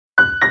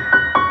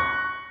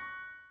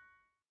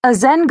A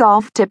Zen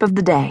Golf Tip of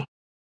the Day.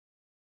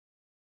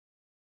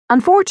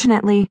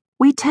 Unfortunately,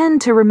 we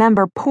tend to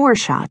remember poor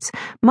shots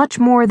much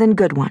more than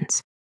good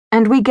ones,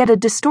 and we get a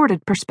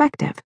distorted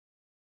perspective.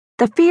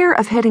 The fear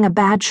of hitting a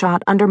bad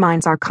shot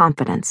undermines our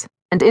confidence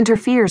and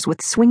interferes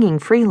with swinging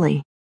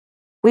freely.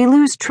 We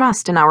lose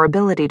trust in our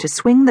ability to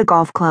swing the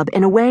golf club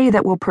in a way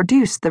that will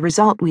produce the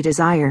result we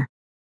desire.